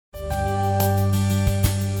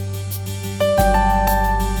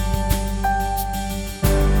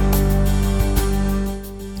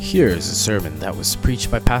Here is a sermon that was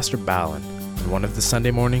preached by Pastor Ballin in one of the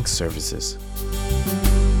Sunday morning services.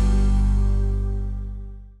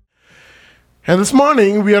 And this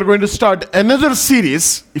morning we are going to start another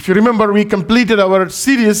series. If you remember, we completed our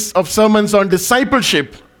series of sermons on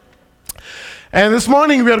discipleship. And this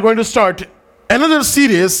morning we are going to start another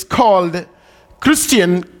series called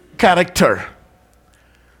Christian Character.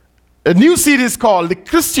 A new series called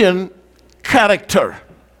Christian Character.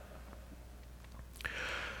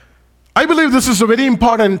 I believe this is a very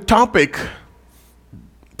important topic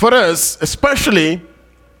for us, especially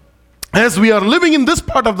as we are living in this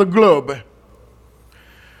part of the globe.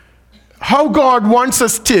 How God wants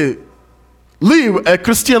us to live a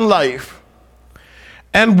Christian life,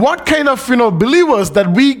 and what kind of believers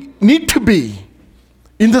that we need to be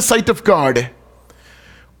in the sight of God.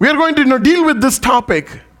 We are going to deal with this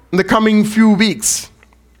topic in the coming few weeks,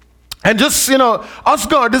 and just ask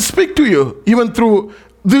God to speak to you even through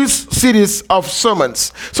this series of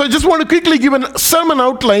sermons. So I just want to quickly give a sermon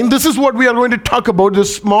outline. This is what we are going to talk about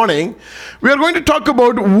this morning. We are going to talk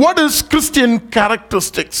about what is Christian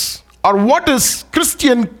characteristics, or what is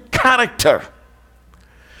Christian character.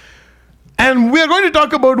 And we are going to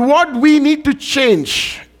talk about what we need to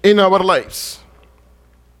change in our lives.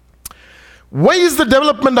 Why is the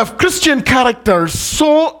development of Christian character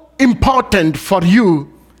so important for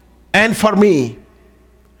you and for me?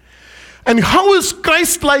 And how is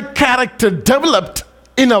Christ-like character developed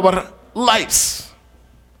in our lives?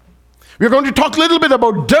 We are going to talk a little bit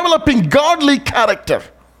about developing godly character.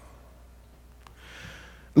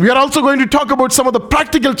 We are also going to talk about some of the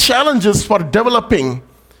practical challenges for developing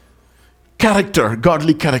character,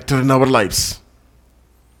 godly character in our lives.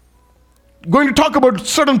 Going to talk about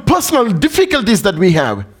certain personal difficulties that we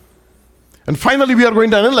have. And finally, we are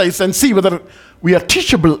going to analyze and see whether we are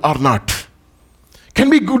teachable or not. Can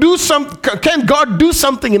God do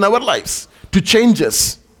something in our lives to change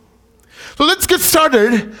us? So let's get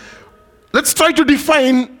started. Let's try to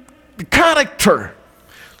define character.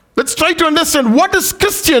 Let's try to understand what is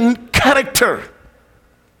Christian character.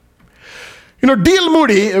 D.L.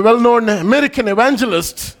 Moody, a well-known American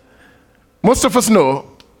evangelist, most of us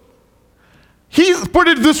know, he put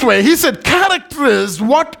it this way. He said, character is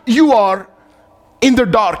what you are in the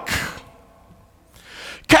dark.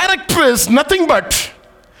 Character is nothing but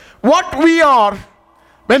what we are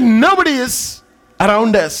when nobody is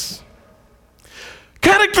around us.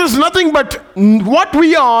 Character is nothing but what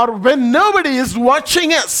we are when nobody is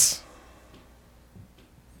watching us.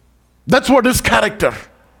 That's what is character.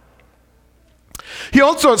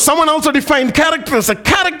 Someone also defined character as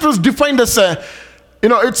character is defined as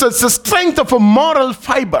it's a strength of a moral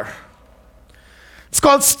fiber. It's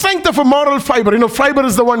called strength of a moral fiber. Fiber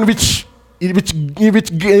is the one which takes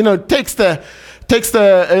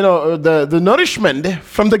the nourishment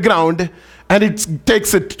from the ground, and it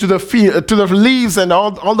takes it to the leaves and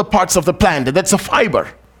all the parts of the plant. That's a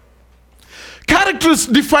fiber. Character is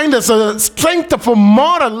defined as a strength of a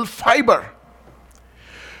moral fiber.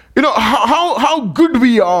 How good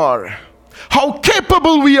we are, how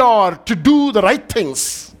capable we are to do the right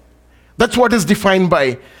things. That's what is defined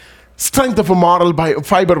by strength of a moral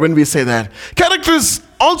fiber when we say that. Character is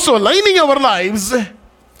also aligning our lives and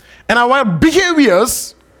our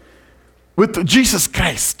behaviors with Jesus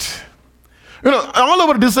Christ. All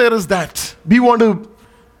our desire is that we want to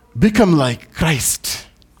become like Christ.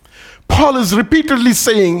 Paul is repeatedly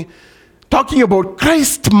talking about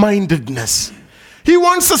Christ-mindedness. He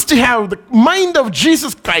wants us to have the mind of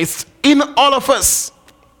Jesus Christ in all of us.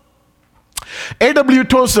 A.W.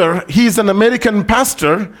 Tozer, he is an American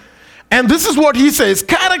pastor, and this is what he says: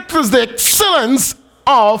 character is the excellence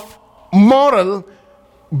of moral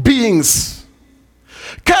beings.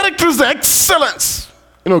 Character is the excellence.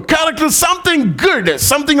 Character is something good,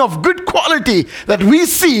 something of good quality that we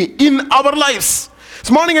see in our lives.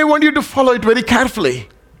 This morning I want you to follow it very carefully.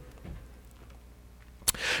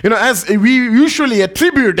 As we usually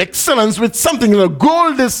attribute excellence with something,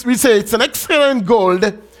 gold is, we say it's an excellent gold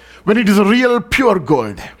when it is a real pure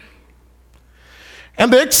gold.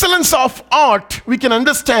 And the excellence of art we can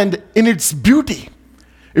understand in its beauty.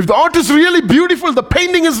 If the art is really beautiful, the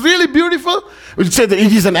painting is really beautiful, we'll say that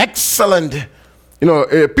it is an excellent,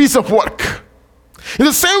 a piece of work. In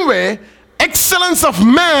the same way, excellence of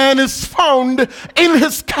man is found in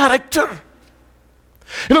his character.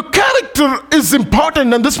 Character is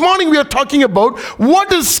important, and this morning we are talking about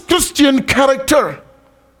what is Christian character.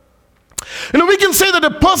 We can say that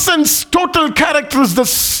a person's total character is the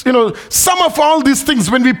sum of all these things.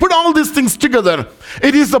 When we put all these things together,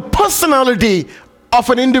 it is the personality of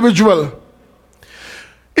an individual.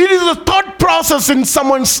 It is a thought process in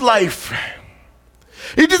someone's life.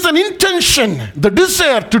 It is an intention, the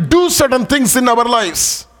desire to do certain things in our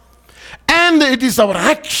lives. And it is our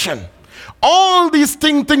action. All these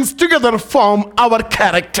things together form our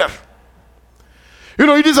character.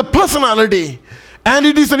 It is a personality. And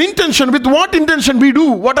it is an intention. With what intention we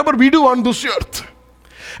do whatever we do on this earth.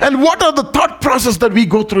 And what are the thought process that we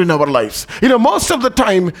go through in our lives? Most of the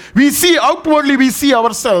time, outwardly we see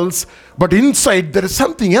ourselves, but inside there is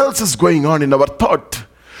something else is going on in our thought.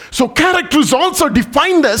 So character is also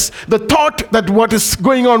defined as the thought that what is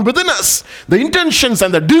going on within us. The intentions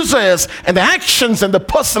and the desires and the actions and the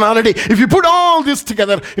personality. If you put all this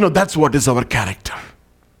together, that's what is our character.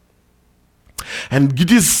 And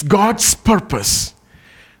it is God's purpose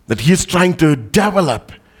that He is trying to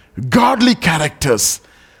develop godly characters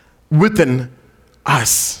within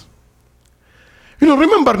us.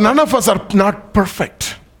 Remember, none of us are not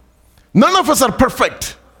perfect. None of us are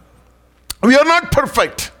perfect. We are not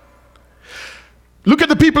perfect. Look at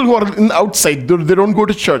the people who are outside. They don't go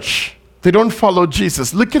to church. They don't follow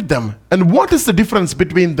Jesus. Look at them. And what is the difference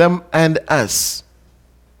between them and us?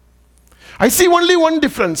 I see only one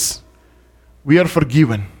difference. We are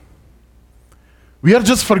forgiven. We are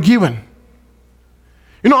just forgiven.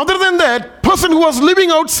 Other than that, person who was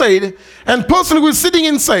living outside and person who is sitting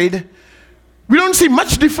inside, we don't see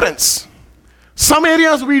much difference. Some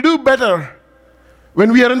areas we do better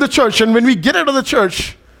when we are in the church, and when we get out of the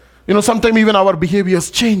church, sometimes even our behaviors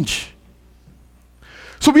change.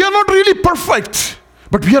 So we are not really perfect,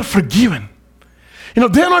 but we are forgiven. They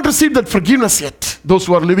have not received that forgiveness yet, those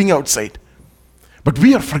who are living outside. But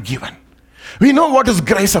we are forgiven. We know what is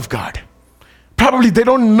grace of God. Probably they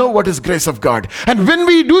don't know what is grace of God. And when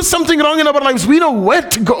we do something wrong in our lives, we know where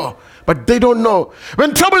to go, but they don't know.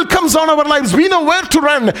 When trouble comes on our lives, we know where to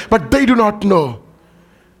run, but they do not know.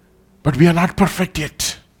 But we are not perfect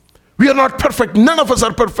yet. We are not perfect. None of us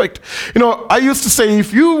are perfect. I used to say,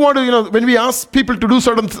 if you want to, when we ask people to do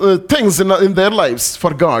certain things in their lives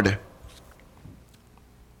for God,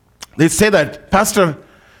 they say that, Pastor,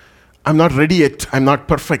 I'm not ready yet. I'm not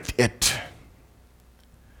perfect yet.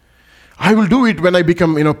 I will do it when I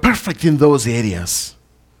become, perfect in those areas.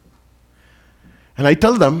 And I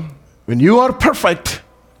tell them, when you are perfect,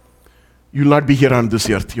 you'll not be here on this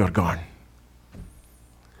earth. You're gone.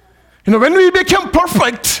 When we become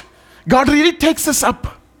perfect, God really takes us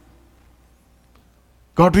up.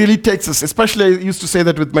 God really takes us. Especially, I used to say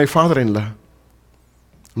that with my father-in-law.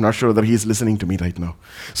 I'm not sure whether he's listening to me right now.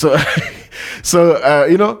 So,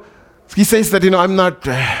 he says that, I'm not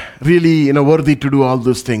really, worthy to do all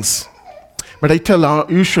those things. But I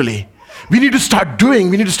tell usually, we need to start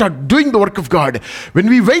doing the work of God. When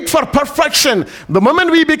we wait for perfection, the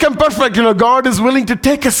moment we become perfect, God is willing to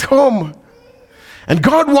take us home. And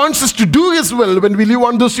God wants us to do His will when we live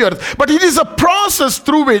on this earth. But it is a process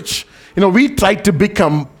through which, we try to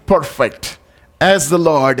become perfect as the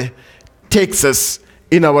Lord takes us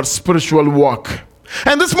in our spiritual walk.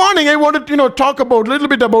 And this morning I wanted to, talk a little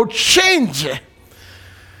bit about change.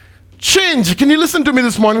 Change. Can you listen to me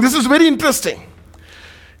this morning? This is very interesting.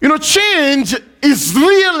 Change is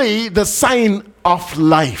really the sign of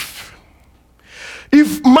life.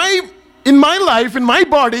 In my life, in my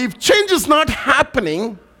body, if change is not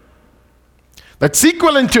happening, that's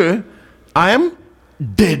equivalent to I am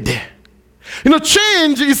dead.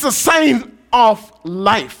 Change is a sign of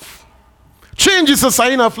life. Change is a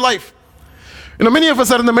sign of life. Many of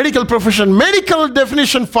us are in the medical profession. Medical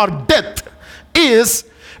definition for death is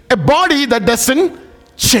a body that doesn't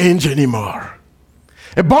change anymore.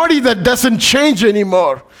 A body that doesn't change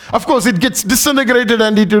anymore. Of course, it gets disintegrated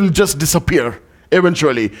and it will just disappear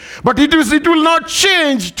eventually. But it will not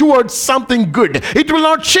change towards something good. It will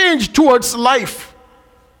not change towards life.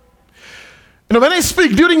 When I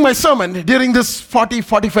speak during my sermon, during this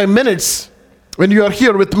 45 minutes, when you are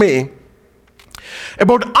here with me,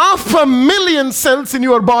 about 500,000 cells in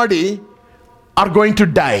your body are going to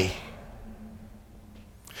die.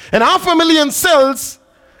 And 500,000 cells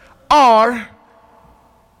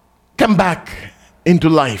come back into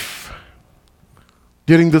life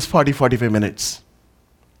during this 45 minutes.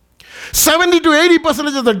 70 to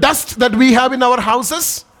 80% of the dust that we have in our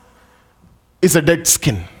houses is a dead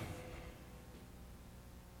skin.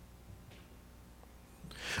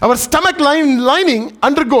 Our stomach lining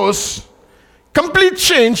undergoes complete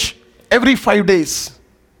change every 5 days.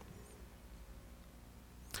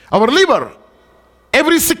 Our liver,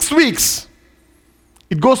 every 6 weeks,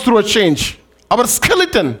 it goes through a change. Our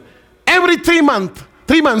skeleton, every 3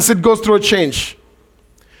 months it goes through a change.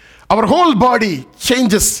 Our whole body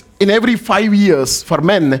changes in every 5 years for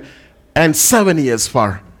men and 7 years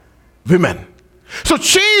for women. So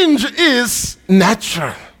change is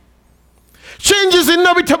natural. Change is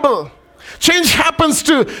inevitable. Change happens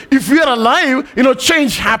to, if we are alive,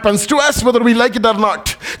 change happens to us whether we like it or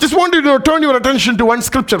not. Just want you to turn your attention to one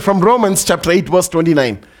scripture from Romans chapter 8 verse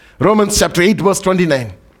 29. Romans chapter 8 verse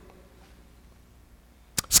 29.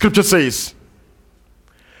 Scripture says,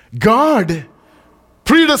 God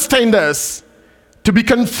predestined us to be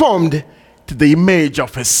conformed to the image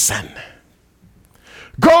of his Son.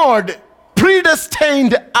 God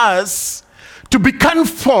predestined us to be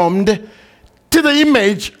conformed to the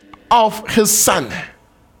image of his Son.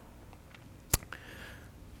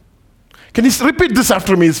 Can you repeat this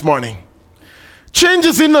after me this morning? Change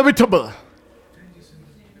is inevitable.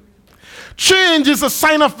 Change is a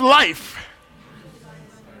sign of life.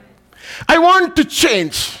 I want to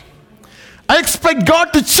change. I expect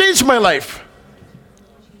God to change my life.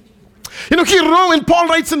 Here Paul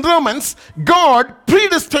writes in Romans, God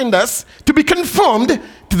predestined us to be conformed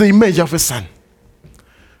to the image of his Son.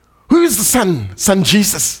 Who is the Son? Son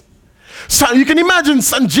Jesus. So you can imagine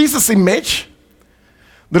Son Jesus' image.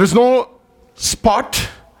 There is no spot.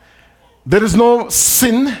 There is no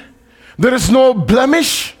sin. There is no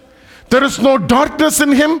blemish. There is no darkness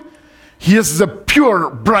in him. He is the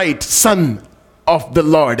pure, bright Son of the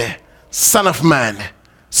Lord, Son of Man,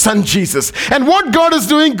 Son Jesus. And what God is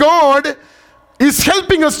doing, God is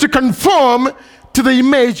helping us to conform to the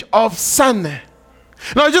image of Son.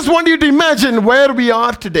 Now I just want you to imagine where we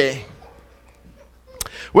are today.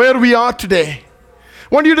 Where we are today.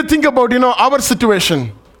 I want you to think about, our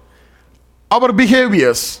situation, our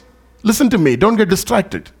behaviors. Listen to me, don't get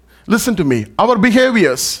distracted. Listen to me. Our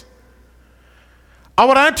behaviors,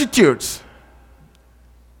 our attitudes.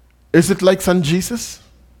 Is it like Son Jesus?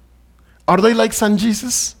 Are they like Son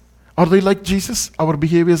Jesus? Are they like Jesus? Our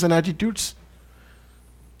behaviors and attitudes?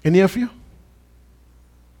 Any of you?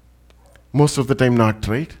 Most of the time not,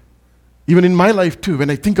 right? Even in my life too, when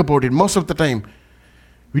I think about it, most of the time,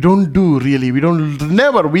 not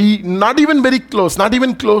even very close, not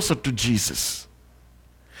even closer to Jesus.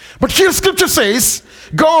 But here scripture says,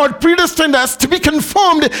 God predestined us to be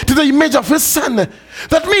conformed to the image of his Son.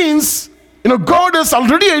 That means, God has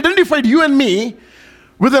already identified you and me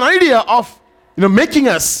with an idea of, making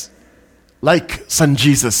us like Son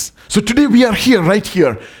Jesus. So today we are here, right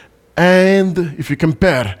here. And if you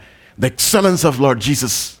compare the excellence of Lord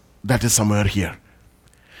Jesus, that is somewhere here.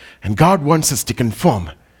 And God wants us to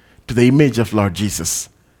conform to the image of Lord Jesus.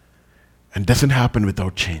 And it doesn't happen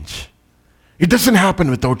without change. It doesn't happen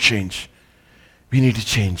without change. We need to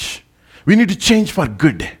change. We need to change for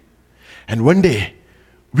good. And one day,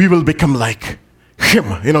 we will become like him.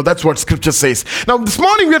 That's what scripture says. Now, this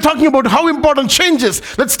morning we are talking about how important change is.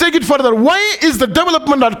 Let's take it further. Why is the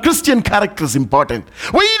development of Christian characters important?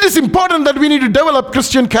 Why it is important that we need to develop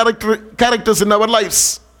Christian characters in our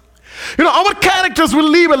lives? Our characters will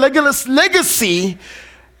leave a legacy,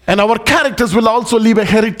 and our characters will also leave a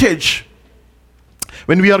heritage.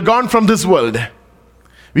 When we are gone from this world,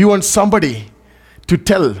 we want somebody to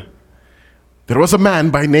tell, there was a man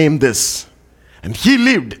by name this, and he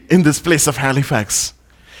lived in this place of Halifax.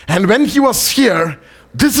 And when he was here,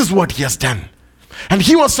 this is what he has done. And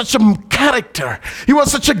he was such a character. He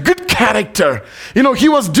was such a good character. He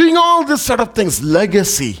was doing all this sort of things.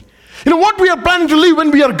 Legacy. What we are planning to leave when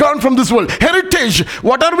we are gone from this world. Heritage.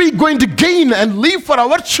 What are we going to gain and leave for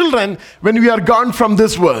our children when we are gone from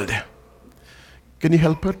this world? Can you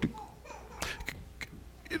help her?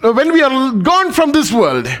 When we are gone from this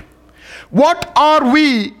world, what are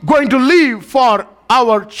we going to leave for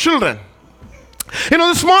our children?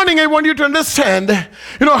 This morning I want you to understand,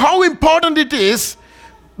 how important it is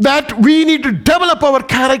that we need to develop our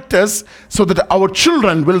characters so that our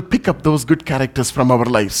children will pick up those good characters from our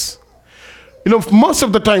lives. Most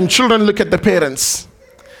of the time children look at the parents.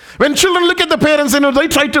 When children look at the parents, they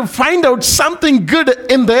try to find out something good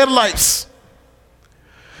in their lives.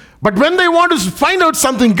 But when they want to find out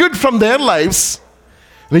something good from their lives,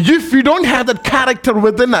 if we don't have that character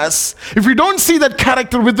within us, if we don't see that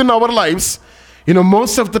character within our lives,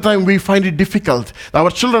 most of the time we find it difficult.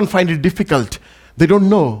 Our children find it difficult. They don't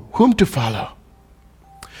know whom to follow.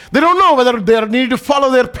 They don't know whether they need to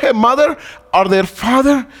follow their mother or their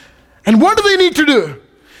father. And what do they need to do?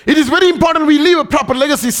 It is very important we leave a proper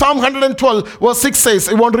legacy. Psalm 112 verse 6 says,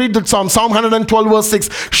 I want to read that Psalm 112 verse 6.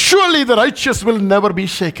 Surely the righteous will never be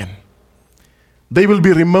shaken. They will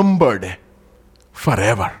be remembered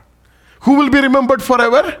forever. Who will be remembered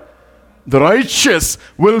forever? The righteous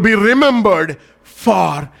will be remembered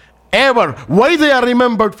forever. Why they are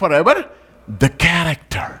remembered forever? The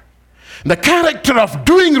character. The character of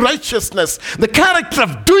doing righteousness. The character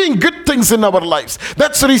of doing good things in our lives.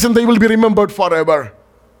 That's the reason they will be remembered forever.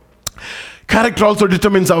 Character also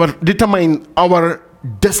determine our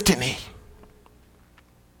destiny.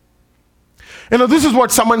 This is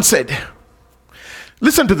what someone said.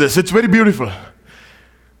 Listen to this, it's very beautiful.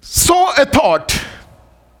 Sow a thought,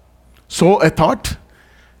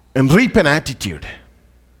 and reap an attitude.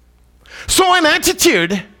 Sow an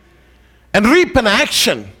attitude and reap an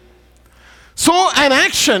action. Sow an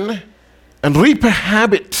action and reap a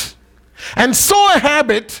habit. And sow a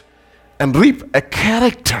habit and reap a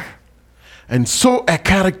character. And sow a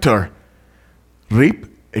character, reap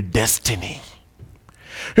a destiny.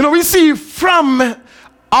 We see from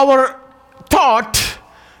our thought,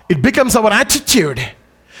 it becomes our attitude,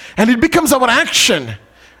 and it becomes our action,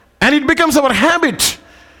 and it becomes our habit,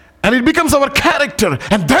 and it becomes our character,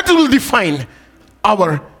 and that will define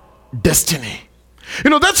our destiny.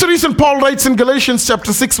 That's the reason Paul writes in Galatians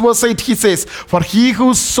chapter 6 verse 8, he says, "For he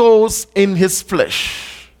who sows in his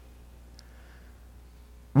flesh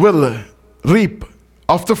will reap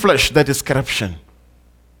of the flesh, that is corruption.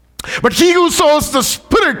 But he who sows the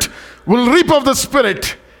Spirit will reap of the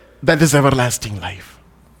Spirit, that is everlasting life."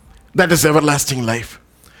 That is everlasting life.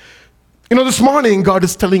 This morning God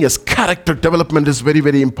is telling us character development is very,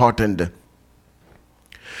 very important.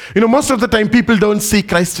 Most of the time people don't see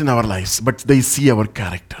Christ in our lives, but they see our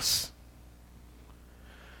characters.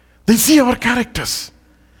 They see our characters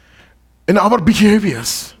in our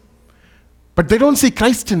behaviors, but they don't see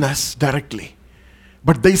Christ in us directly,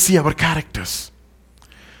 but they see our characters.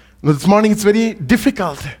 This morning it's very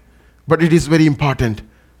difficult, but it is very important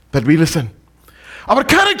that we listen. Our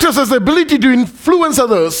characters has the ability to influence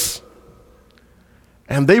others,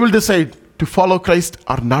 and they will decide to follow Christ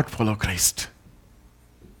or not follow Christ.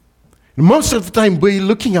 Most of the time we're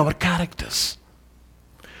looking at our characters.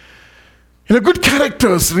 Good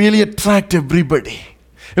characters really attract everybody.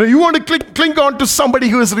 You want to cling on to somebody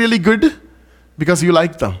who is really good because you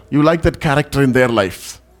like them. You like that character in their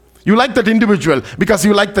life. You like that individual because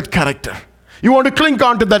you like that character. You want to cling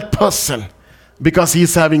on to that person because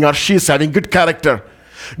he's having or she's having good character.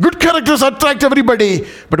 Good characters attract everybody,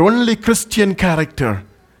 but only Christian character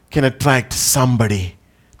can attract somebody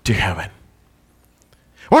to heaven.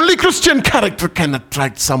 Only Christian character can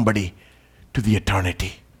attract somebody to the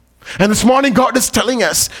eternity. And this morning God is telling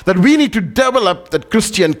us that we need to develop that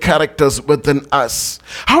Christian characters within us.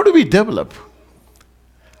 How do we develop?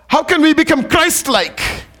 How can we become Christ-like?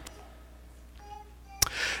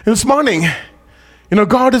 This morning,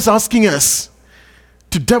 God is asking us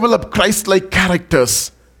to develop Christ-like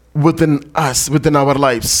characters within us, within our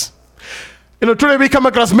lives. Today we come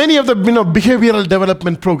across many of the behavioral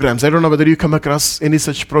development programs. I don't know whether you come across any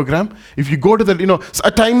such program. If you go to the,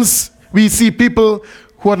 at times we see people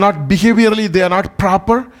who are not behaviorally, they are not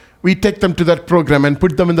proper. We take them to that program and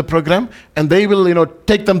put them in the program, and they will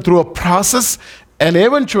take them through a process, and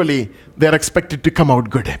eventually they are expected to come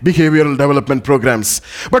out good. Behavioral development programs.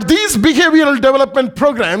 But these behavioral development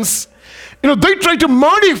programs, they try to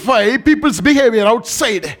modify people's behavior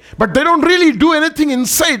outside, but they don't really do anything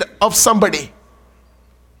inside of somebody.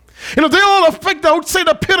 They all affect the outside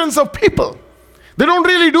appearance of people. They don't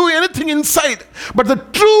really do anything inside. But the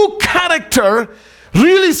true character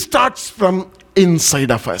really starts from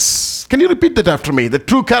inside of us. Can you repeat that after me? The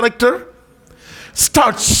true character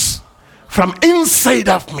starts from inside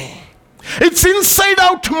of me. It's inside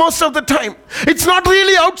out most of the time. It's not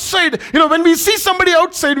really outside. When we see somebody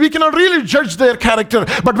outside, we cannot really judge their character.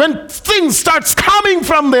 But when things starts coming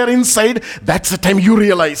from their inside, that's the time you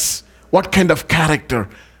realize what kind of character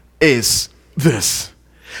is this.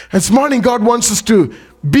 And this morning God wants us to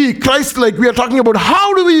be Christ-like. We are talking about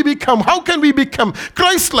how can we become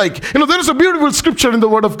Christ-like. There is a beautiful scripture in the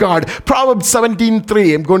Word of God. Proverbs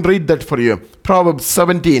 17:3. I'm going to read that for you. Proverbs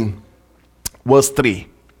 17, verse 3.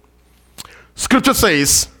 Scripture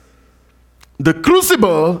says, "The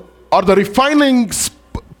crucible or the refining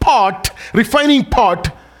pot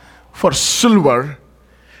for silver,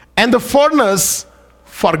 and the furnace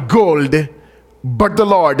for gold, but the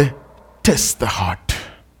Lord tests the heart."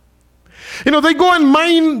 They go and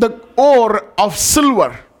mine the ore of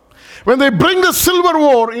silver. When they bring the silver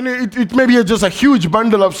ore, it may be just a huge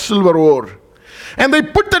bundle of silver ore. And they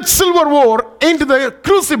put that silver ore into the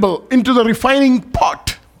crucible, into the refining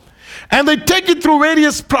pot. And they take it through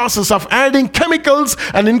various processes of adding chemicals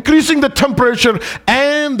and increasing the temperature,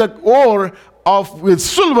 and the ore with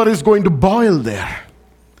silver is going to boil there.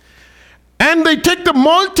 And they take the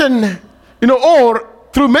molten ore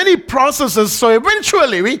through many processes, so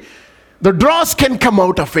eventually the dross can come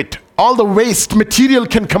out of it. All the waste material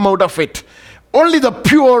can come out of it. Only the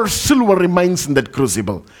pure silver remains in that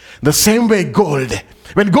crucible. The same way gold.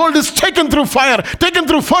 When gold is taken through fire, taken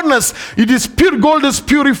through furnace, pure gold is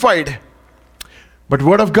purified. But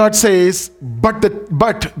Word of God says, but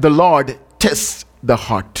the Lord tests the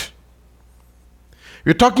heart.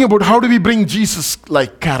 We're talking about how do we bring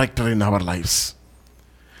Jesus-like character in our lives.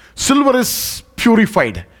 Silver is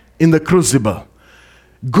purified in the crucible.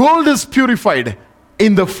 Gold is purified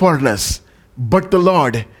in the furnace. But the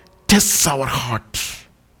Lord tests our heart.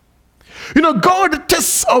 God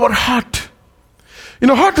tests our heart.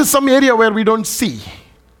 Heart is some area where we don't see.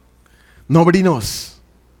 Nobody knows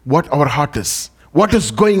what our heart is. What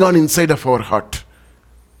is going on inside of our heart.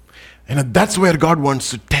 That's where God wants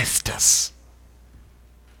to test us.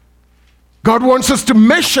 God wants us to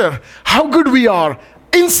measure how good we are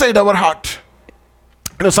inside our heart.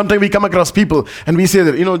 Sometimes we come across people and we say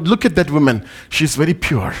that, look at that woman. She's very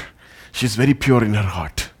pure. She's very pure in her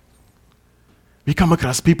heart. We come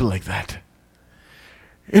across people like that.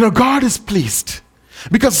 God is pleased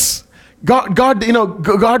because God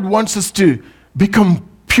wants us to become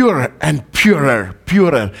purer and purer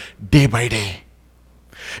day by day.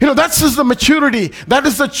 That's just the maturity. That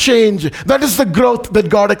is the change. That is the growth that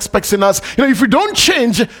God expects in us. If we don't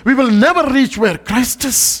change, we will never reach where Christ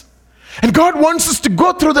is. And God wants us to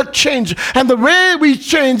go through that change. And the way we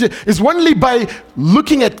change is only by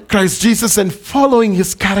looking at Christ Jesus and following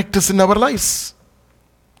His characters in our lives.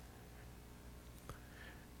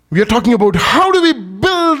 We are talking about how do we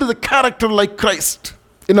build the character like Christ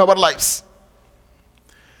in our lives.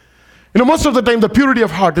 Most of the time the purity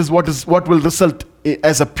of heart is what will result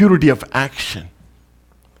as a purity of action.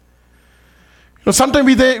 Sometimes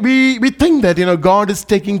we think that God is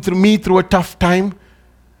taking me through a tough time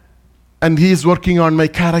and He is working on my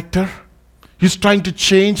character. He's trying to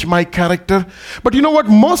change my character. But you know what?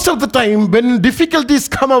 Most of the time when difficulties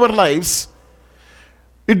come our lives,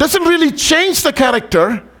 it doesn't really change the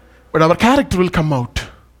character, but our character will come out.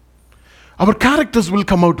 Our characters will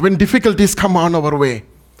come out when difficulties come on our way.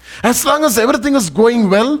 As long as everything is going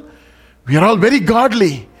well, we are all very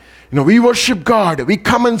godly. We worship God. We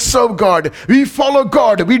come and serve God. We follow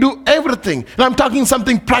God. We do everything. And I'm talking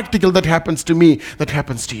something practical that happens to me, that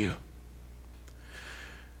happens to you.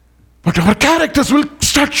 But our characters will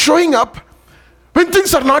start showing up when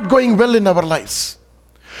things are not going well in our lives.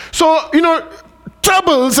 So,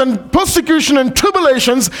 troubles and persecution and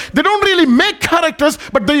tribulations, they don't really make characters,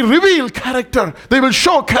 but they reveal character. They will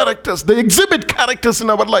show characters. They exhibit characters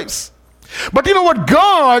in our lives. But you know what?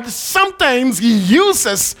 God, sometimes He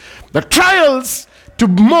uses the trials to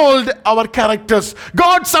mold our characters.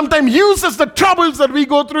 God sometimes uses the troubles that we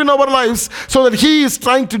go through in our lives so that He is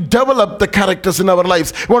trying to develop the characters in our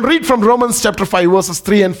lives. I want to read from Romans chapter 5 verses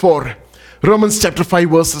 3 and 4. Romans chapter 5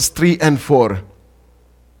 verses 3 and 4.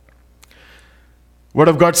 Word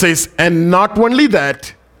of God says, and not only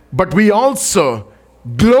that, but we also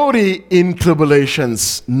glory in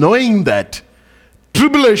tribulations, knowing that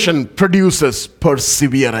tribulation produces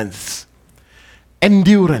perseverance,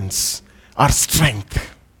 endurance, or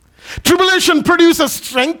strength. Tribulation produces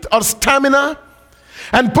strength or stamina,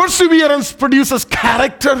 and perseverance produces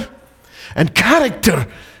character, and character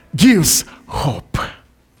gives hope.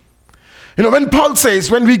 When Paul says,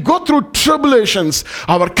 when we go through tribulations,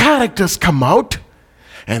 our characters come out,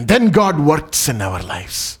 and then God works in our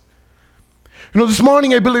lives. This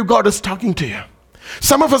morning I believe God is talking to you.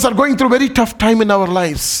 Some of us are going through a very tough time in our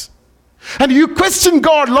lives. And you question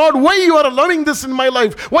God, Lord, why you are allowing this in my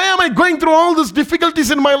life? Why am I going through all these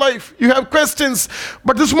difficulties in my life? You have questions.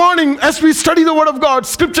 But this morning, as we study the Word of God,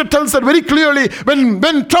 Scripture tells that very clearly,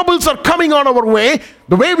 when troubles are coming on our way,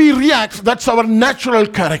 the way we react, that's our natural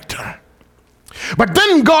character. But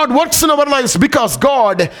then God works in our lives because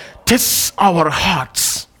God tests our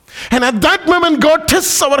hearts. And at that moment, God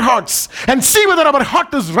tests our hearts and see whether our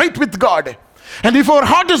heart is right with God. And if our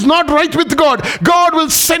heart is not right with God, God will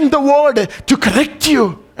send the word to correct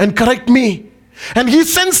you and correct me. And He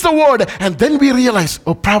sends the word, and then we realize,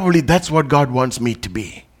 oh, probably that's what God wants me to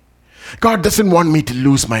be. God doesn't want me to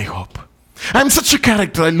lose my hope. I'm such a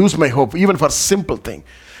character, I lose my hope, even for a simple thing.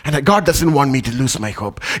 And God doesn't want me to lose my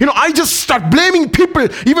hope. I just start blaming people.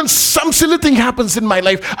 Even some silly thing happens in my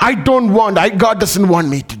life. God doesn't want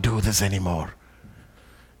me to do this anymore.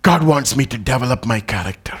 God wants me to develop my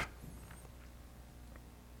character.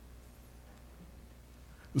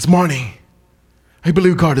 This morning, I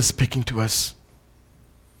believe God is speaking to us.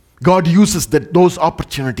 God uses those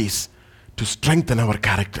opportunities to strengthen our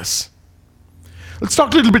characters. Let's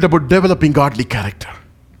talk a little bit about developing godly character.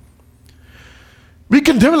 We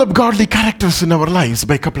can develop godly characters in our lives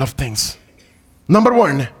by a couple of things. Number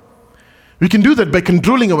one, we can do that by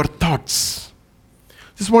controlling our thoughts.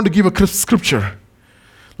 Just want to give a scripture.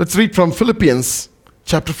 Let's read from Philippians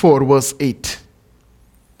chapter 4, verse 8.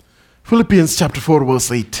 Philippians chapter 4, verse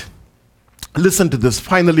 8. Listen to this.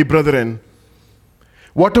 Finally, brethren,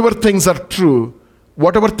 whatever things are true,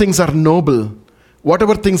 whatever things are noble,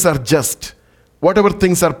 whatever things are just, whatever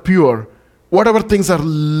things are pure, whatever things are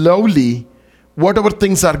lovely, whatever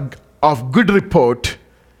things are of good report,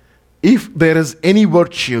 if there is any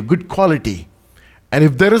virtue, good quality, and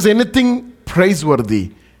if there is anything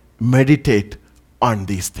praiseworthy, meditate on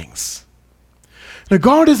these things. Now,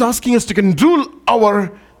 God is asking us to control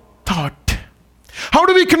our thought. How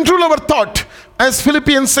do we control our thought? As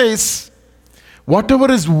Philippians says,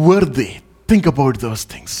 whatever is worthy, think about those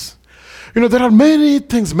things. There are many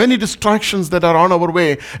things, many distractions that are on our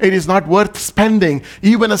way. It is not worth spending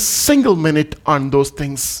even a single minute on those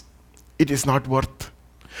things. It is not worth.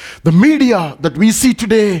 The media that we see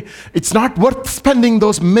today, it's not worth spending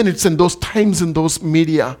those minutes and those times in those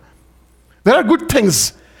media. There are good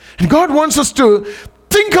things. And God wants us to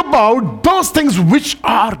think about those things which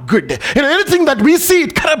are good. Anything that we see,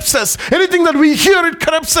 it corrupts us. Anything that we hear, it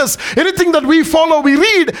corrupts us. Anything that we follow, we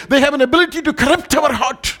read, they have an ability to corrupt our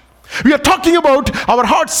heart. We are talking about our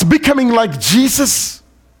hearts becoming like Jesus.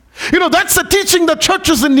 That's a teaching that church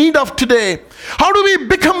is in need of today. How do we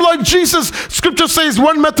become like Jesus? Scripture says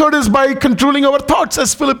one method is by controlling our thoughts,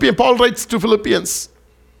 as Paul writes to Philippians.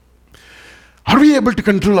 Are we able to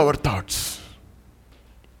control our thoughts?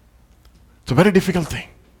 It's a very difficult thing.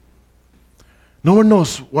 No one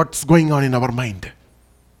knows what's going on in our mind.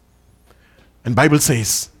 And Bible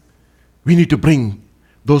says we need to bring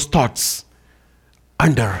those thoughts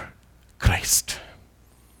under Christ.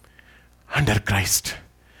 Under Christ.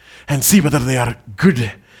 And see whether they are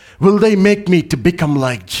good. Will they make me to become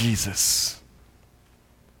like Jesus?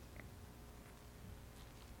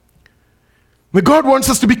 But God wants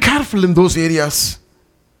us to be careful in those areas.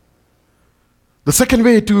 The second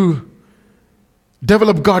way to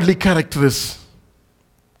develop godly character is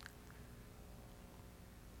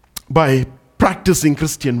by practicing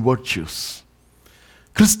Christian virtues.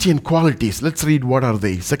 Christian qualities. Let's read what are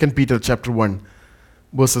they. 2 Peter chapter 1,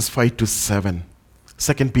 verses 5 to 7.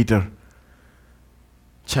 2 Peter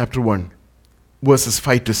chapter 1, verses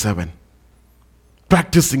 5 to 7.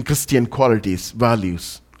 Practicing Christian qualities,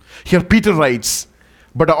 values. Here Peter writes,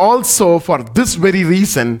 but also for this very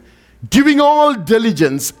reason, giving all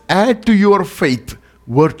diligence, add to your faith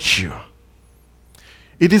virtue.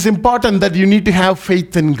 It is important that you need to have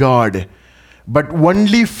faith in God. But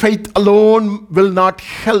only faith alone will not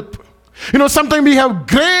help. Sometimes we have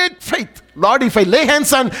great faith. Lord, if I lay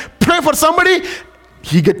hands and pray for somebody,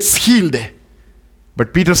 he gets healed.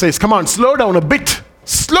 But Peter says, come on, slow down a bit.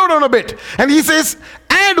 Slow down a bit. And he says,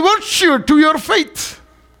 add virtue to your faith.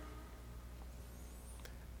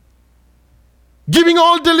 Giving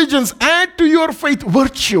all diligence, add to your faith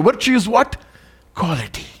virtue. Virtue is what?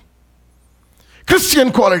 Quality.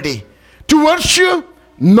 Christian quality. To virtue,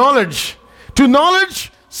 knowledge. To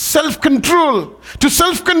knowledge, self-control. To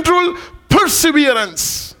self-control,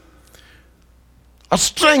 perseverance. A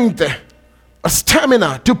strength, a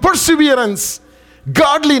stamina. To perseverance,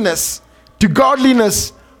 godliness. To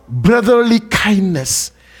godliness, brotherly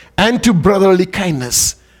kindness. And to brotherly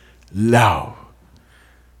kindness, love.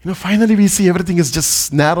 Finally we see everything is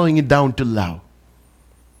just narrowing it down to love.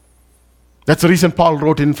 That's the reason Paul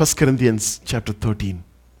wrote in 1 Corinthians chapter 13.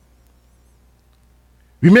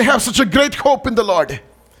 We may have such a great hope in the Lord.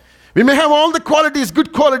 We may have all the qualities,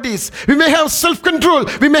 good qualities. We may have self-control.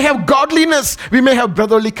 We may have godliness. We may have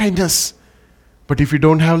brotherly kindness. But if we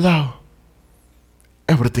don't have love,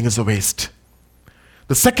 everything is a waste.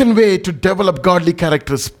 The second way to develop godly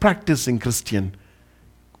character is practicing Christian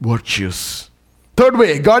virtues. Third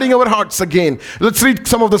way, guarding our hearts again. Let's read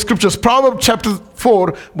some of the scriptures. Proverbs chapter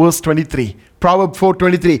 4, verse 23. Proverbs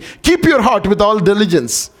 4:23. Keep your heart with all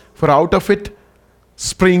diligence, for out of it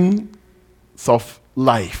springs of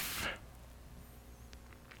life.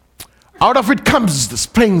 Out of it comes the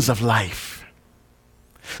springs of life.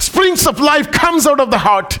 Springs of life comes out of the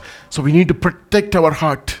heart. So we need to protect our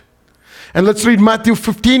heart. And let's read Matthew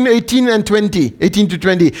 15, 18 and 20. 18 to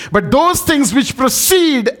 20. But those things which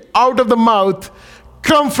proceed out of the mouth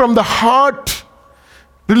come from the heart.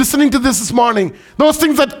 You're listening to this morning. Those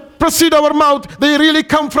things that proceed our mouth, they really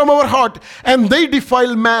come from our heart. And they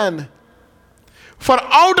defile man. For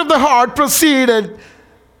out of the heart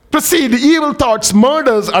proceed evil thoughts,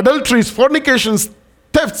 murders, adulteries, fornications,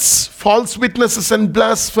 thefts, false witnesses, and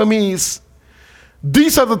blasphemies.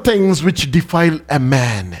 These are the things which defile a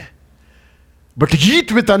man. But to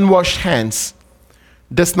eat with unwashed hands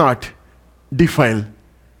does not defile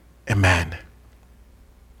a man.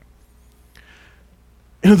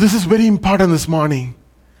 This is very important this morning.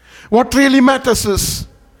 What really matters is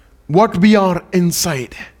what we are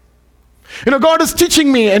inside. God is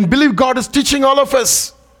teaching me, and believe God is teaching all of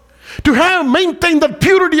us to maintain that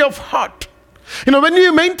purity of heart. When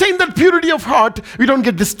you maintain that purity of heart, we don't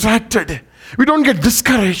get distracted. We don't get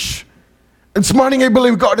discouraged. This morning, I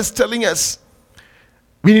believe God is telling us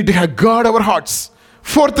we need to guard our hearts.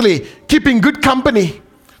 Fourthly, keeping good company.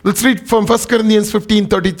 Let's read from 1 Corinthians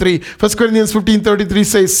 15:33. 1 Corinthians 15:33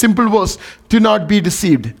 says, simple verse, do not be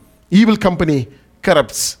deceived. Evil company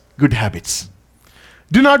corrupts good habits.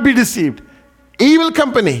 Do not be deceived. Evil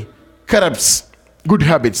company corrupts good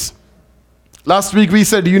habits. Last week we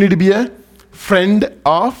said you need to be a friend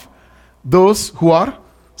of those who are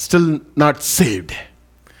still not saved.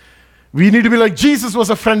 We need to be like Jesus was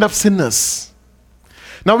a friend of sinners.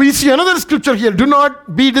 Now we see another scripture here. Do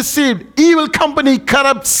not be deceived. Evil company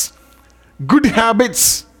corrupts good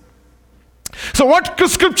habits. So what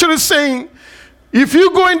scripture is saying, if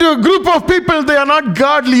you go into a group of people, they are not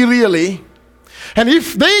godly really. And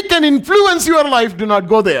if they can influence your life, do not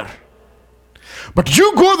go there. But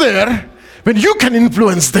you go there when you can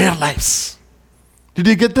influence their lives. Did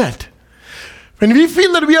you get that? When we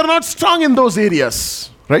feel that we are not strong in those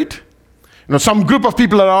areas, right? Some group of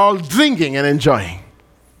people are all drinking and enjoying.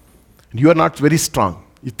 And you are not very strong.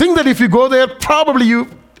 You think that if you go there, probably you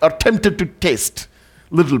are tempted to taste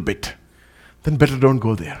a little bit. Then better don't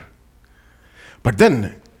go there. But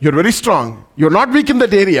then, you're very strong. You're not weak in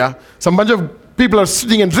that area. Some bunch of people are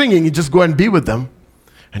sitting and drinking. You just go and be with them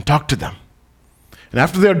and talk to them. And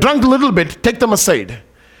after they are drunk a little bit, take them aside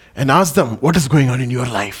and ask them, what is going on in your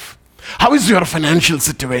life? How is your financial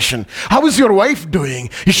situation? How is your wife doing?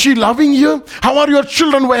 Is she loving you? How are your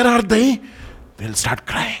children? Where are they? They'll start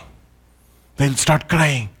crying. They'll start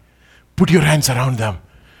crying. Put your hands around them.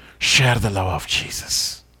 Share the love of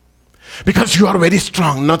Jesus. Because you are very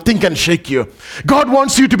strong. Nothing can shake you. God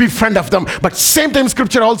wants you to be friend of them. But same time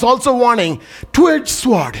scripture also warning, two-edged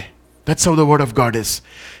sword. That's how the word of God is.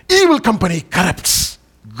 Evil company corrupts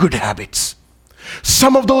good habits.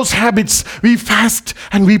 Some of those habits, we fast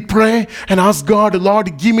and we pray and ask God,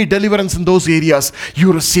 Lord, give me deliverance in those areas.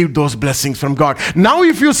 You receive those blessings from God. Now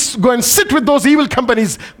if you go and sit with those evil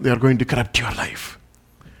companies, they are going to corrupt your life.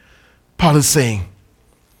 Paul is saying,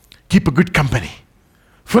 keep a good company.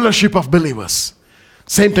 Fellowship of believers.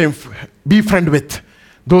 Same time, be friend with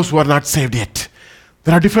those who are not saved yet.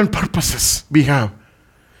 There are different purposes we have.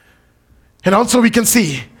 And also we can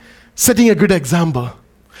see, setting a good example.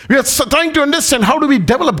 We are trying to understand how do we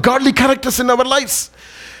develop godly characters in our lives.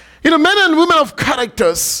 Men and women of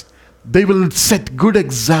characters, they will set good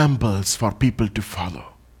examples for people to follow.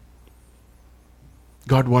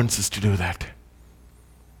 God wants us to do that.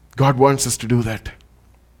 God wants us to do that.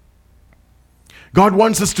 God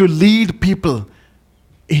wants us to lead people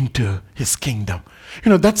into His kingdom.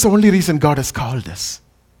 That's the only reason God has called us.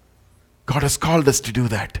 God has called us to do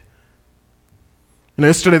that.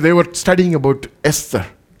 Yesterday they were studying about Esther.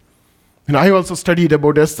 I also studied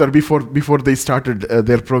about Esther before they started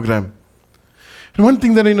their program. And one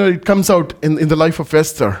thing that it comes out in the life of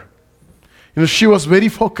Esther, she was very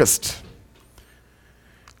focused.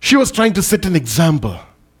 She was trying to set an example.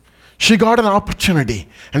 She got an opportunity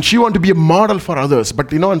and she wanted to be a model for others,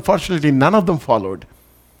 but unfortunately none of them followed.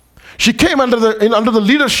 She came under the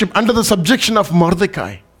leadership, under the subjection of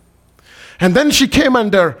Mordecai. And then she came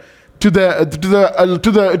under to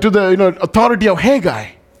the authority of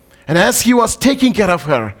Haggai. And as he was taking care of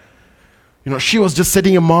her, she was just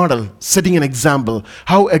setting a model, setting an example,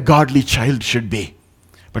 how a godly child should be.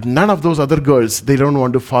 But none of those other girls, they don't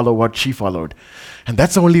want to follow what she followed. And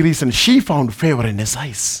that's the only reason she found favor in his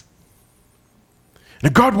eyes. Now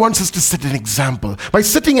God wants us to set an example. By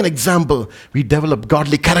setting an example, we develop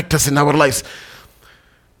godly characters in our lives.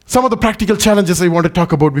 Some of the practical challenges I want to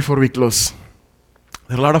talk about before we close.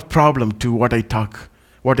 There are a lot of problems to what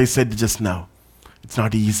I said just now. It's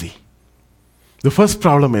not easy. The first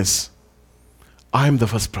problem is, I am the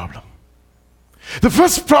first problem. The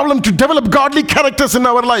first problem to develop godly characters in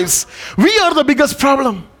our lives, we are the biggest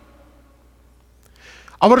problem.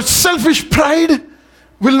 Our selfish pride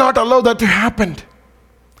will not allow that to happen.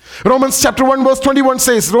 Romans chapter 1 verse 21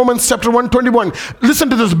 says, Romans chapter 1, 21, listen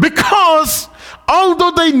to this. Because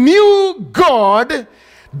although they knew God,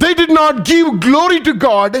 they did not give glory to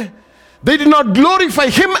God. They did not glorify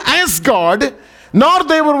Him as God, nor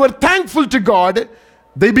they were thankful to God.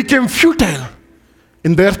 They became futile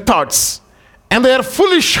in their thoughts, and their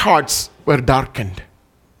foolish hearts were darkened.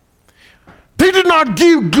 They did not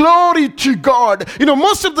give glory to God.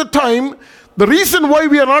 Most of the time, the reason why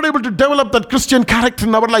we are not able to develop that Christian character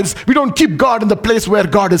in our lives, we don't keep God in the place where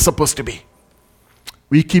God is supposed to be.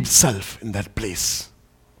 We keep self in that place.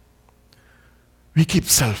 We keep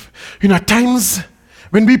self. At times,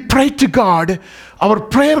 When we pray to God, our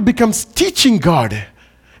prayer becomes teaching God.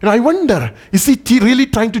 And I wonder, is he really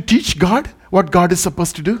trying to teach God what God is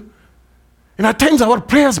supposed to do? And at times our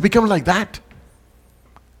prayers become like that.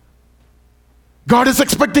 God is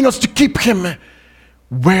expecting us to keep him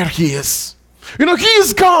where he is. He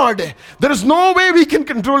is God. There is no way we can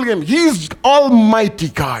control him. He is Almighty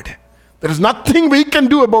God. There is nothing we can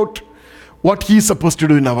do about what he is supposed to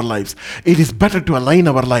do in our lives. It is better to align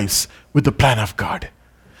our lives with the plan of God.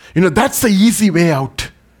 That's the easy way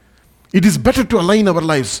out. It is better to align our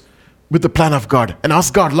lives with the plan of God and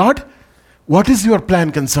ask God, Lord, what is your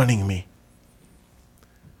plan concerning me?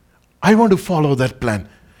 I want to follow that plan.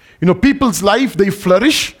 People's life, they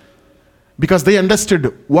flourish because they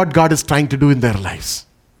understood what God is trying to do in their lives.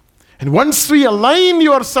 And once we align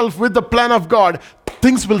yourself with the plan of God,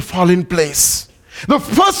 things will fall in place. The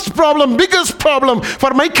first problem, biggest problem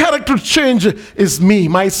for my character change is me,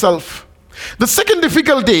 myself. The second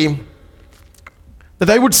difficulty that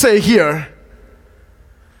I would say here,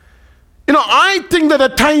 I think that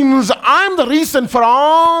at times I'm the reason for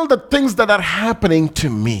all the things that are happening to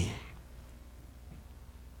me.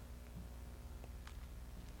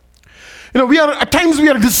 At times we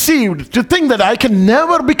are deceived to think that I can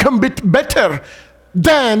never become better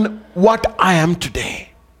than what I am today.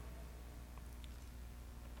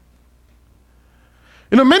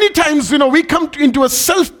 Many times, we come into a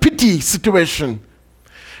self-pity situation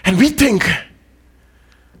and we think,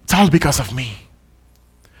 it's all because of me.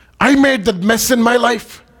 I made that mess in my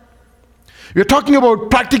life. We're talking about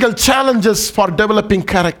practical challenges for developing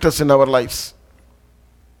characters in our lives.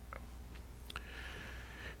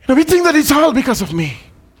 We think that it's all because of me.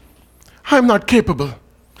 I'm not capable.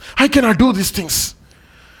 I cannot do these things.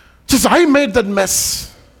 Just I made that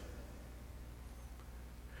mess.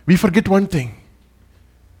 We forget one thing.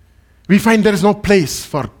 We find there is no place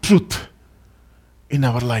for truth in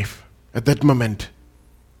our life at that moment.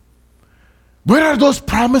 Where are those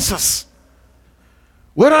promises?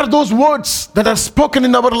 Where are those words that are spoken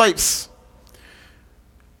in our lives?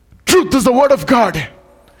 Truth is the word of God.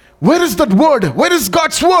 Where is that word? Where is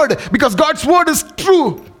God's word? Because God's word is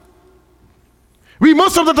true. We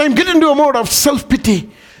most of the time get into a mode of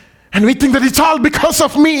self-pity and we think that it's all because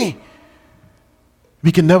of me.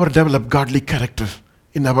 We can never develop godly character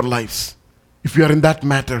in our lives if we are in that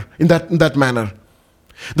manner.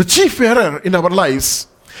 The chief error in our lives,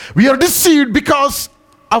 we are deceived because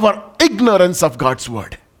our ignorance of God's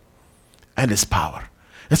word and his power.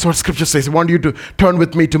 That's what scripture says. I want you to turn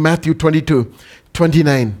with me to Matthew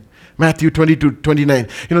 22:29. Matthew 22:29.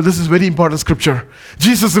 This is very important scripture.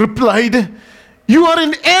 Jesus replied, you are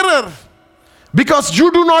in error because you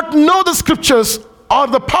do not know the scriptures or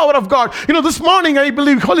the power of God. This morning I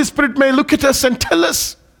believe Holy Spirit may look at us and tell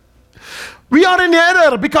us, we are in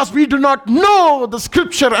error because we do not know the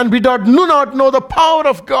scripture and we do not know the power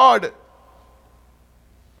of God.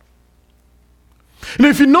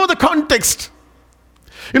 If you know the context,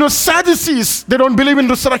 Sadducees, they don't believe in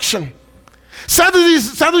resurrection.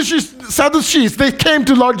 Sadducees, they came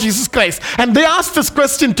to Lord Jesus Christ and they asked this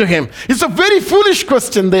question to him. It's a very foolish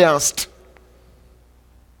question they asked.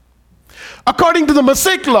 According to the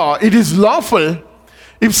Mosaic law, it is lawful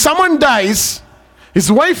if someone dies,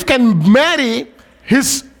 his wife can marry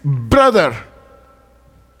his brother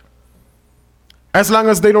as long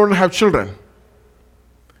as they don't have children.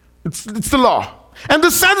 It's the law. And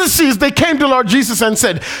the Sadducees, they came to Lord Jesus and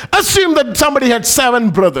said, assume that somebody had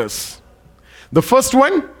 7 brothers. The first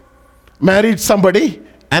one married somebody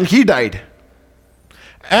and he died.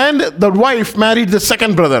 And the wife married the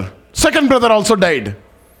second brother. Second brother also died.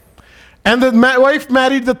 And the wife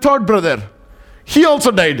married the third brother. He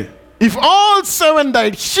also died. If all 7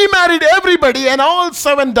 died, she married everybody and all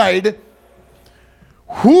 7 died,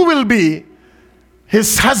 who will be her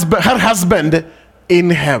husband in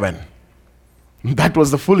heaven? That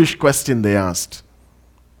was the foolish question they asked.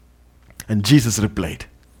 And Jesus replied,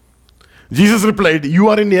 you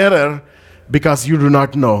are in error because you do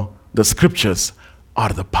not know the scriptures or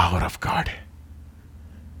the power of God.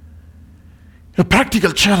 A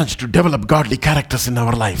practical challenge to develop godly characters in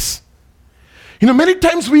our lives. Many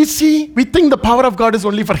times we think the power of God is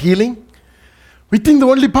only for healing. We think the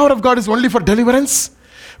only power of God is only for deliverance.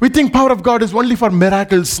 We think power of God is only for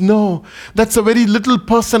miracles. No, that's a very little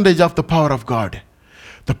percentage of the power of God.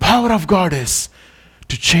 The power of God is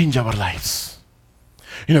to change our lives.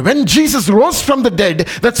 When Jesus rose from the dead,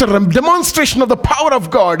 that's a demonstration of the power of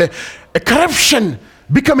God. A corruption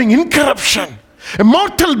becoming incorruption. A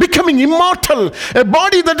mortal becoming immortal. A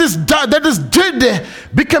body that is dead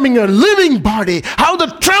becoming a living body. How the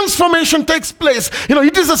transformation takes place.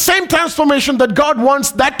 It is the same transformation that God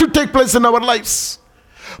wants that to take place in our lives.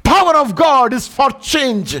 Power of God is for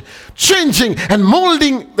changing and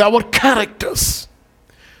molding our characters.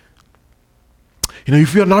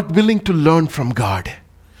 If we are not willing to learn from God,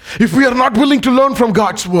 if we are not willing to learn from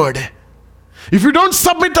God's word, if we don't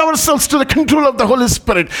submit ourselves to the control of the Holy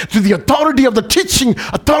Spirit, to the authority of the teaching,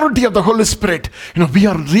 authority of the Holy Spirit, we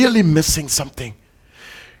are really missing something.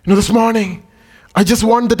 This morning, I just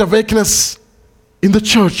want that awakeness in the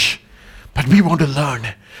church, but we want to learn.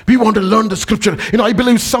 We want to learn the scripture. I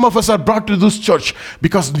believe some of us are brought to this church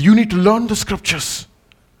because you need to learn the scriptures.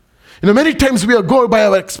 Many times we are going by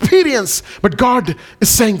our experience, but God is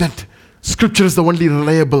saying that scripture is the only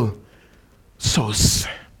reliable source.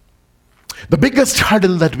 The biggest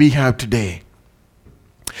hurdle that we have today,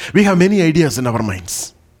 we have many ideas in our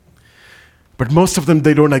minds, but most of them,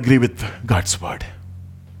 they don't agree with God's word.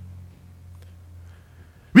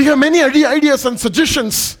 We have many ideas and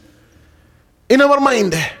suggestions in our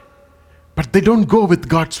mind, but they don't go with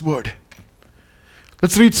God's word.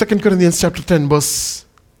 Let's read 2 Corinthians chapter 10, verse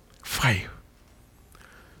 5.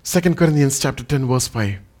 2 Corinthians chapter 10, verse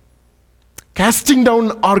 5. Casting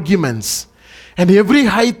down arguments and every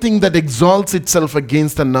high thing that exalts itself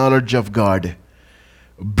against the knowledge of God,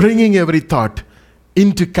 bringing every thought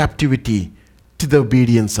into captivity to the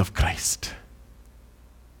obedience of Christ.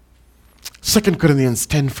 2 Corinthians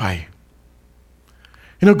 10:5.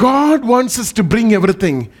 God wants us to bring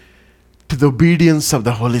everything to the obedience of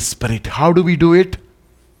the Holy Spirit. How do we do it?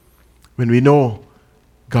 When we know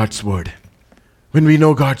God's word. When we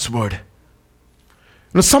know God's word.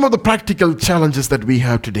 Some of the practical challenges that we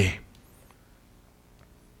have today.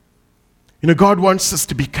 God wants us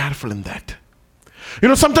to be careful in that.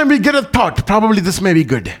 Sometimes we get a thought, probably this may be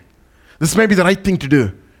good. This may be the right thing to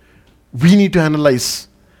do. We need to analyze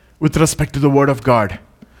with respect to the word of God.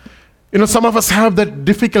 Some of us have that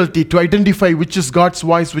difficulty to identify which is God's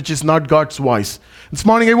voice, which is not God's voice. This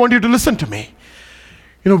morning I want you to listen to me.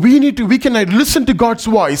 We can listen to God's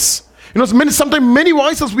voice. Sometimes many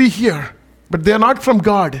voices we hear, but they are not from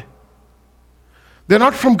God. They're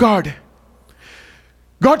not from God.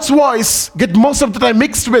 God's voice gets most of the time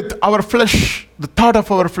mixed with our flesh, the thought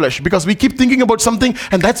of our flesh, because we keep thinking about something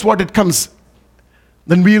and that's what it comes.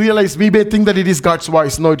 Then we realize we may think that it is God's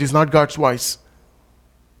voice. No, it is not God's voice.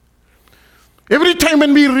 Every time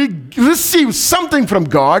when we receive something from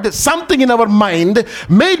God, something in our mind,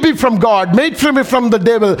 maybe from God, maybe from the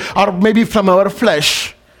devil, or maybe from our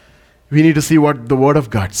flesh, we need to see what the word of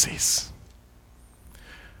God says.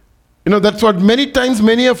 That's what many times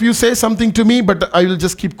many of you say something to me, but I will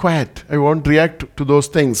just keep quiet. I won't react to those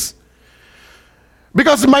things.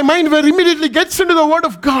 Because my mind very immediately gets into the word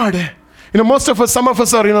of God. Some of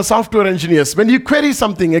us are, software engineers. When you query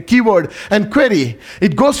something, a keyword, and query,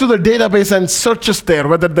 it goes to the database and searches there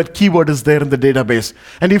whether that keyword is there in the database.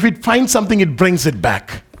 And if it finds something, it brings it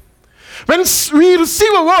back. When we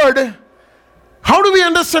receive a word, how do we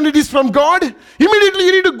understand it is from God? Immediately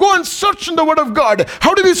you need to go and search in the word of God.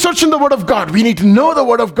 How do we search in the word of God? We need to know the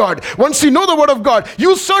word of God. Once you know the word of God,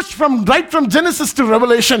 you search right from Genesis to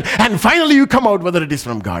Revelation, and finally you come out whether it is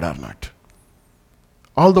from God or not.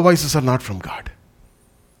 All the voices are not from God.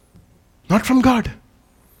 Not from God.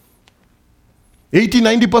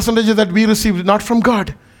 80-90% that we receive not from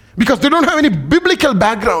God, because they don't have any biblical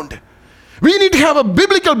background. We need to have a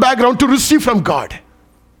biblical background to receive from God,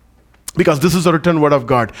 because this is a written word of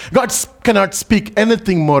God. God cannot speak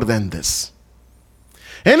anything more than this.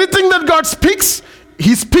 Anything that God speaks,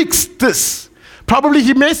 He speaks this. Probably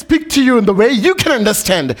He may speak to you in the way you can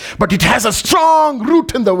understand, but it has a strong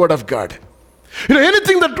root in the word of God.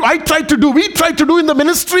 Anything that we try to do in the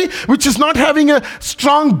ministry, which is not having a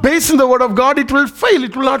strong base in the word of God, it will fail,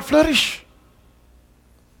 it will not flourish.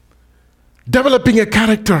 Developing a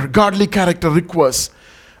character, godly character, requires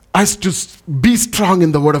us to be strong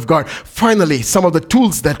in the word of God. Finally, some of the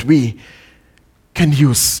tools that we can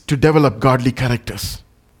use to develop godly characters.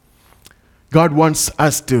 God wants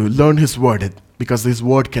us to learn His word, because His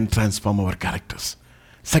word can transform our characters.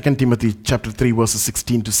 2 Timothy chapter 3, verses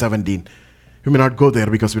 16 to 17. We may not go there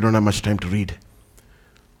because we don't have much time to read.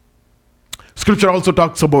 Scripture also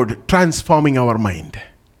talks about transforming our mind,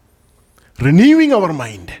 renewing our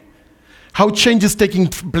mind. How change is taking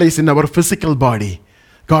place in our physical body,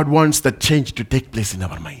 God wants that change to take place in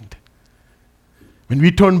our mind. When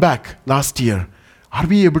we turn back last year, are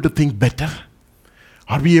we able to think better?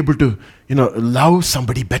 Are we able to, love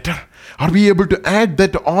somebody better? Are we able to add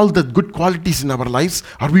that all the good qualities in our lives?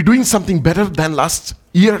 Are we doing something better than last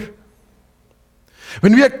year?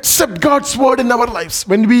 When we accept God's word in our lives,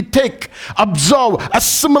 when we absorb,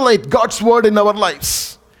 assimilate God's word in our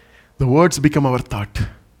lives, the words become our thought.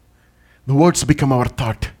 The words become our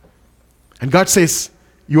thought. And God says,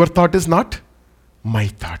 your thought is not my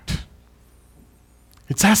thought.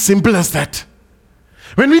 It's as simple as that.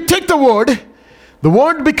 When we take the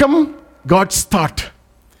word become God's thought.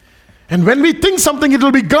 And when we think something, it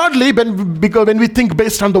will be godly because when we think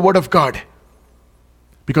based on the word of God.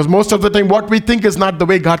 Because most of the time what we think is not the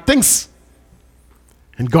way God thinks.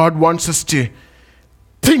 And God wants us to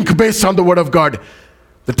think based on the word of God.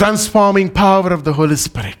 The transforming power of the Holy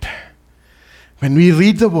Spirit. When we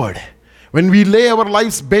read the word, when we lay our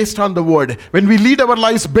lives based on the word, when we lead our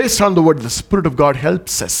lives based on the word, the Spirit of God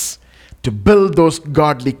helps us to build those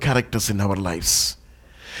godly characters in our lives.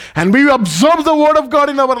 And we absorb the word of God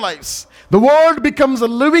in our lives. The word becomes a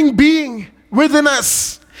living being within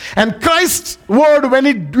us. And Christ's word, when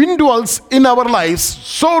it indwells in our lives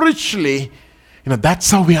so richly, that's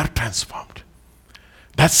how we are transformed.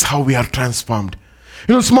 That's how we are transformed.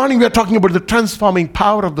 This morning we are talking about the transforming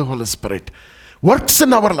power of the Holy Spirit. Works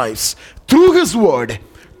in our lives through His word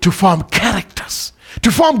to form characters, to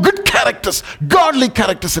form good characters, godly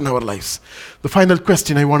characters in our lives. The final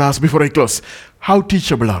question I want to ask before I close: how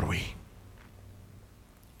teachable are we?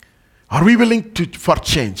 Are we willing for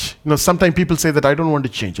change? Sometimes people say that I don't want to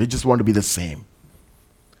change, I just want to be the same.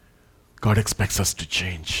 God expects us to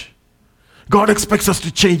change. God expects us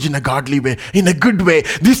to change in a godly way, in a good way.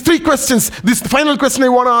 These three questions, this final question I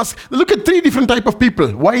want to ask, look at three different types of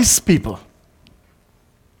people. Wise people.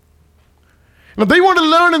 They want to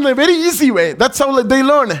learn in a very easy way. That's how they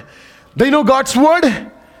learn. They know God's word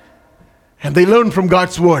and they learn from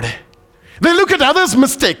God's word. They look at others'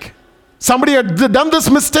 mistake. Somebody had done this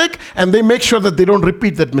mistake and they make sure that they don't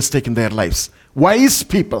repeat that mistake in their lives. Wise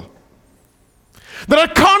people. There are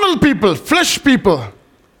carnal people, flesh people.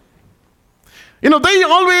 They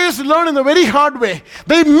always learn in a very hard way.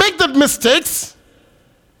 They make that mistakes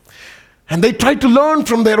and they try to learn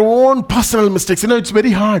from their own personal mistakes. It's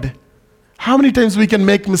very hard. How many times we can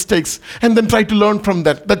make mistakes and then try to learn from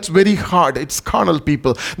that? That's very hard. It's carnal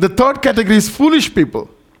people. The third category is foolish people.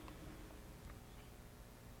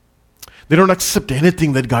 They don't accept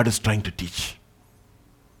anything that God is trying to teach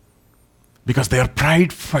because they are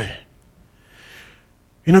prideful.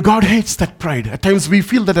 God hates that pride. At times we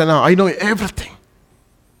feel that I know everything.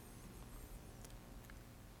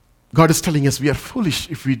 God is telling us we are foolish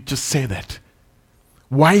if we just say that.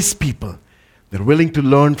 Wise people, they're willing to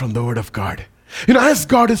learn from the word of God. As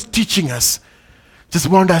God is teaching us, just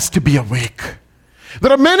want us to be awake.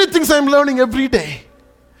 There are many things I'm learning every day.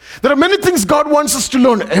 There are many things God wants us to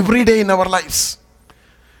learn every day in our lives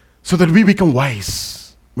so that we become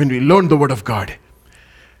wise when we learn the word of God.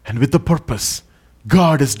 And with the purpose,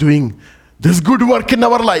 God is doing this good work in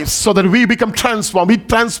our lives so that we become transformed. We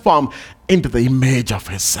transform into the image of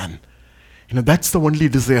His Son. That's the only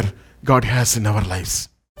desire God has in our lives.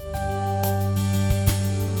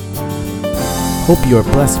 Hope you are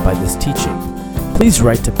blessed by this teaching. Please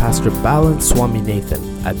write to Pastor Balan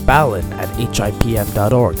Swaminathan at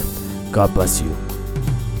balan@hipm.org. God bless you.